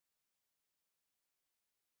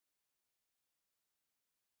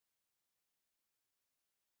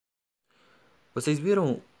Vocês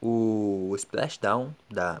viram o splashdown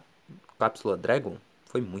da cápsula Dragon?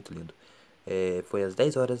 Foi muito lindo. Foi às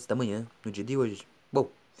 10 horas da manhã, no dia de hoje. Bom,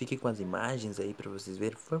 fiquem com as imagens aí pra vocês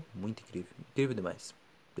verem. Foi muito incrível. Incrível demais.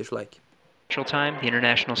 Deixa o like. Time, the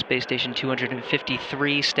International Space Station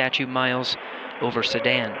 253 statute miles over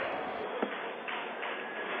Sudan.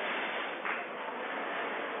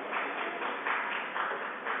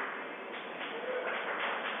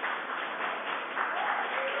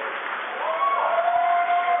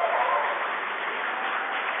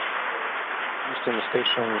 Houston, the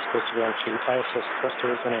station is supposed to go into ISS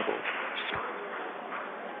thrusters enabled.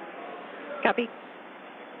 Copy.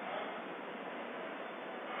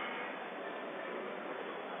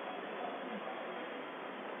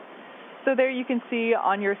 So there you can see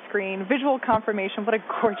on your screen visual confirmation. What a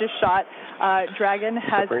gorgeous shot. Dragon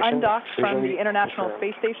has undocked from the International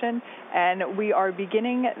Space Station, and we are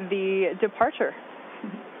beginning the departure.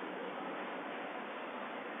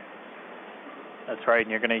 That's right,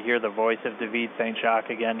 and you're going to hear the voice of David St. Jacques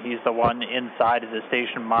again. He's the one inside of the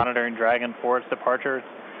station monitoring Dragon for its departure. It's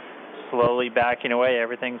slowly backing away.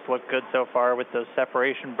 Everything's looked good so far with those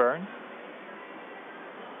separation burns.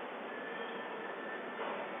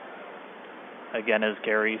 Again, as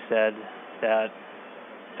Gary said, that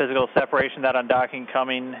physical separation, that undocking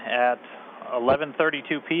coming at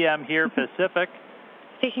 11:32 p.m. here Pacific.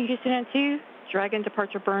 Station Houston at 2, Dragon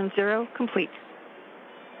departure burn 0, complete.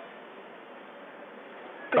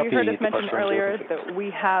 So you heard us mention earlier that we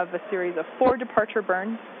have a series of 4 departure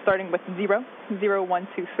burns, starting with 0, 0, 1,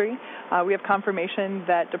 2, 3. We have confirmation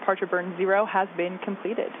that departure burn 0 has been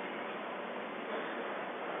completed.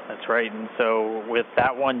 That's right, and so with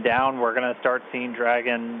that one down, we're going to start seeing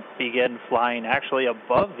Dragon begin flying actually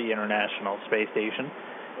above the International Space Station,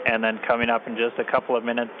 and then coming up in just a couple of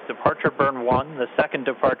minutes, departure burn 1, the second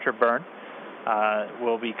departure burn,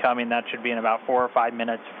 will be coming. That should be in about 4 or 5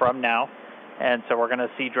 minutes from now. And so we're going to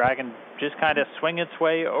see Dragon just kind of swing its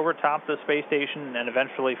way over top the space station and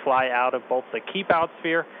eventually fly out of both the keep-out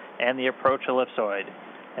sphere and the approach ellipsoid.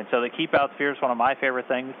 And so the keep-out sphere is one of my favorite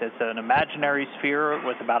things. It's an imaginary sphere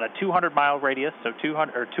with about a 200-mile radius, so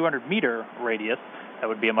 200-meter radius. That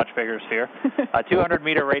would be a much bigger sphere. A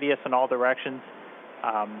 200-meter radius in all directions.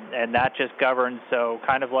 And that just governs, so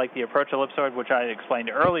kind of like the approach ellipsoid, which I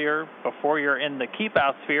explained earlier, before you're in the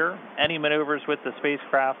keep-out sphere, any maneuvers with the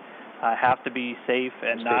spacecraft have to be safe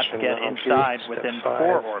and not get inside within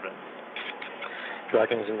 4 orbits.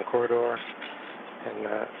 Dragon's in the corridor,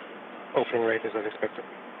 and opening rate is as expected.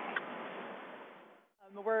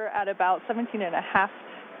 We're at about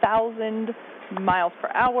 17,500 miles per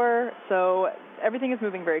hour, so everything is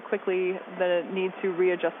moving very quickly. The need to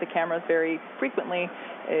readjust the cameras very frequently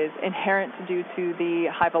is inherent due to the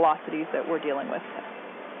high velocities that we're dealing with.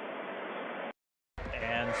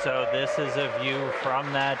 And so this is a view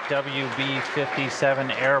from that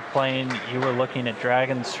WB-57 airplane. You were looking at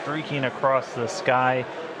Dragon streaking across the sky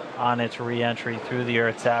on its re-entry through the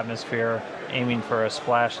Earth's atmosphere, aiming for a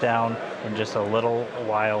splashdown in just a little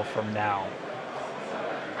while from now.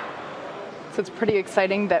 So it's pretty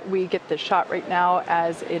exciting that we get this shot right now,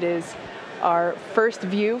 as it is our first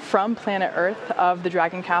view from planet Earth of the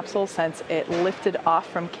Dragon capsule since it lifted off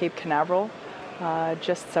from Cape Canaveral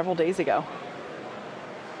just several days ago.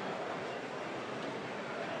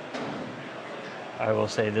 I will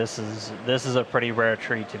say this is a pretty rare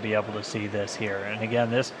treat to be able to see this here. And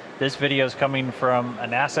again, this video is coming from a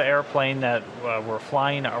NASA airplane that we're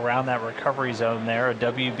flying around that recovery zone there, a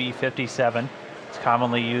WB-57. It's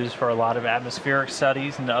commonly used for a lot of atmospheric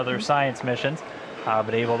studies and other science missions,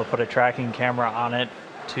 but able to put a tracking camera on it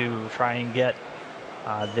to try and get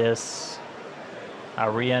this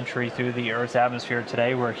re-entry through the Earth's atmosphere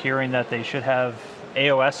today. We're hearing that they should have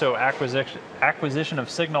AOSO acquisition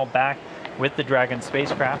of signal back with the Dragon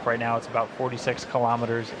spacecraft. Right now it's about 46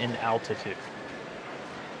 kilometers in altitude.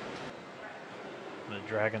 The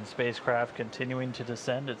Dragon spacecraft continuing to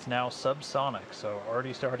descend. It's now subsonic, so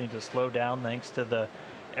already starting to slow down thanks to the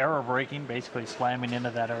aero braking, basically slamming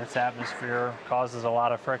into that Earth's atmosphere, causes a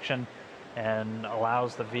lot of friction and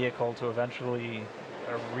allows the vehicle to eventually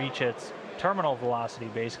reach its terminal velocity,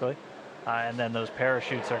 basically. And then those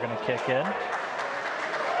parachutes are going to kick in.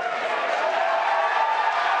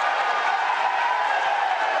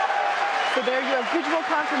 So there you have visual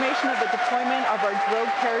confirmation of the deployment of our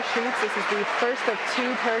drogue parachutes. This is the first of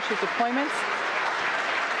 2 parachute deployments.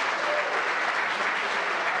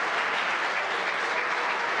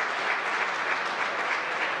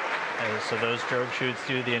 So those drogue chutes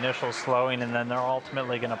do the initial slowing, and then they're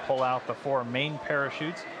ultimately going to pull out the 4 main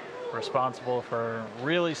parachutes responsible for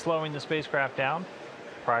really slowing the spacecraft down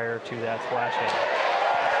prior to that splashdown.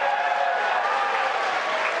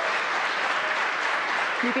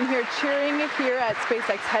 You can hear cheering here at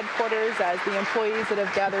SpaceX headquarters as the employees that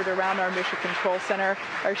have gathered around our Mission Control Center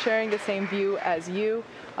are sharing the same view as you.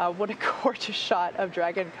 What a gorgeous shot of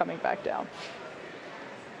Dragon coming back down.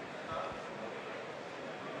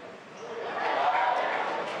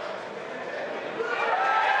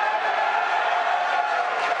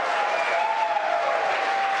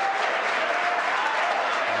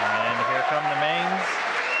 And here come the mains.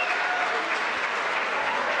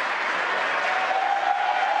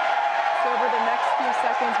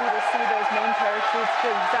 Seconds, we will see those main parachutes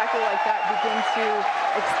exactly like that begin to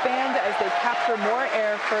expand as they capture more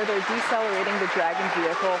air, further decelerating the Dragon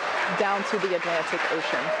vehicle down to the Atlantic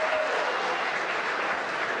Ocean.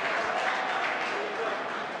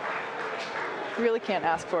 Really can't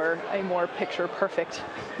ask for a more picture-perfect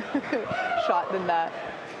shot than that.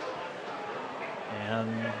 And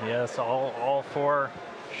yes, all 4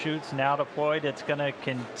 chutes now deployed. It's going to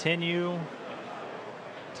continue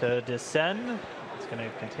to descend. It's going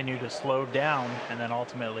to continue to slow down and then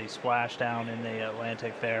ultimately splash down in the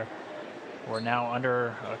Atlantic there. We're now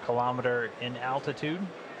under 1 kilometer in altitude.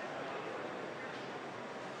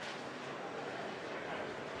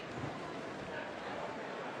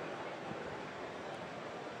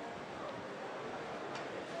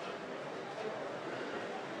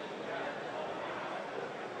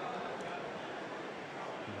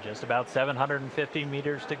 Just about 750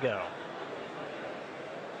 meters to go.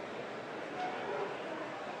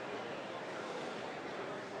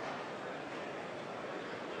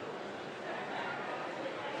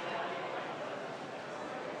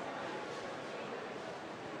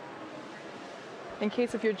 In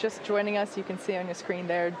case if you're just joining us, you can see on your screen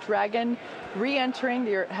there, Dragon re-entering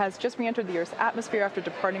has just re-entered the Earth's atmosphere after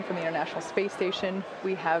departing from the International Space Station.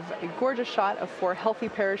 We have a gorgeous shot of 4 healthy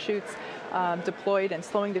parachutes deployed and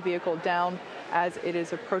slowing the vehicle down as it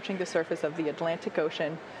is approaching the surface of the Atlantic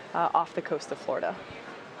Ocean off the coast of Florida.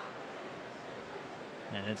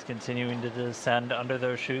 And it's continuing to descend under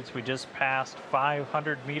those chutes. We just passed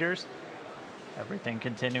 500 meters. Everything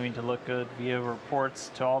continuing to look good via reports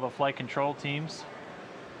to all the flight control teams.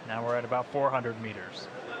 Now we're at about 400 meters.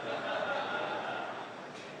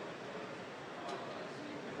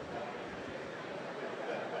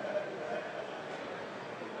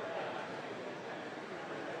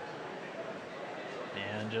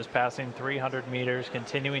 And just passing 300 meters,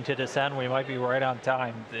 continuing to descend. We might be right on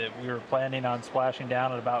time. We were planning on splashing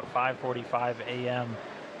down at about 5:45 a.m.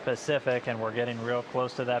 Pacific, and we're getting real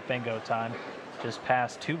close to that bingo time. Just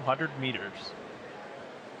past 200 meters.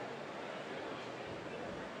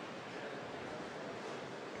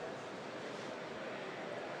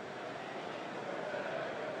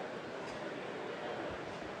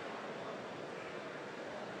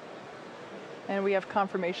 And we have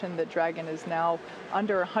confirmation that Dragon is now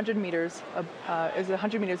under 100 meters, is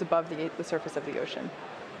 100 meters above the surface of the ocean.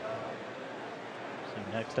 So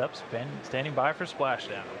next up, standing by for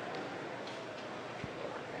splashdown.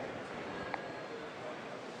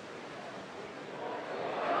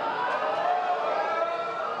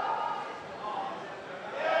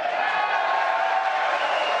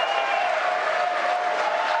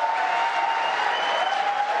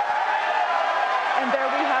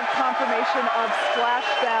 Of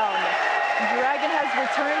splashdown. Dragon has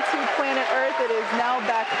returned to planet Earth. It is now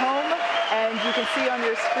back home, and you can see on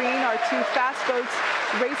your screen our 2 fast boats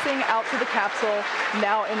racing out to the capsule,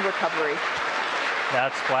 now in recovery.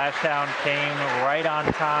 That splashdown came right on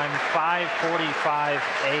time, 5:45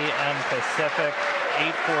 a.m. Pacific,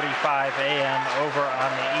 8:45 a.m. over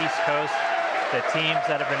on the East Coast. The teams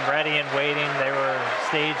that have been ready and waiting, they were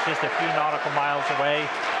staged just a few nautical miles away.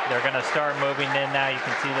 They're going to start moving in now. You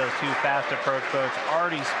can see those 2 fast approach boats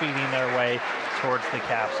already speeding their way towards the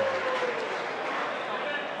capsule.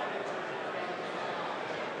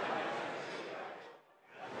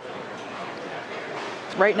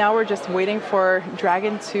 Right now we're just waiting for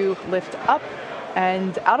Dragon to lift up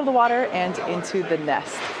and out of the water and into the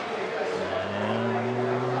nest.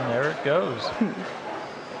 And there it goes.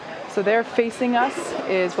 So there facing us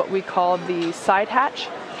is what we call the side hatch,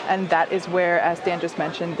 and that is where, as Dan just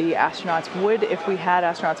mentioned, the astronauts would, if we had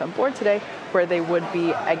astronauts on board today, where they would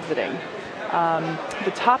be exiting.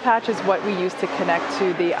 The top hatch is what we use to connect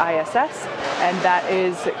to the ISS, and that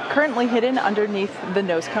is currently hidden underneath the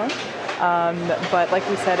nose cone. But like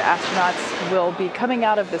we said, astronauts will be coming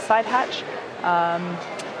out of the side hatch.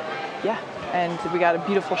 Yeah, and we got a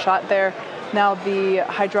beautiful shot there. Now the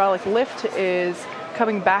hydraulic lift is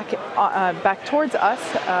coming back towards us,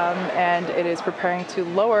 and it is preparing to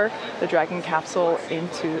lower the Dragon capsule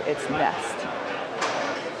into its nest.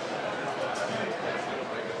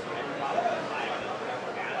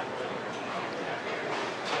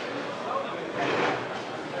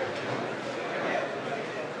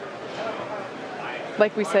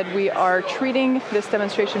 like we said, we are treating this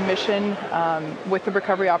demonstration mission with the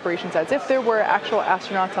recovery operations as if there were actual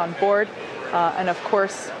astronauts on board. And of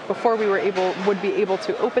course, before we would be able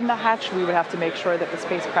to open the hatch, we would have to make sure that the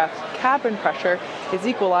spacecraft's cabin pressure is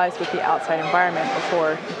equalized with the outside environment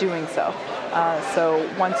before doing so. So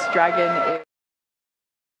once Dragon is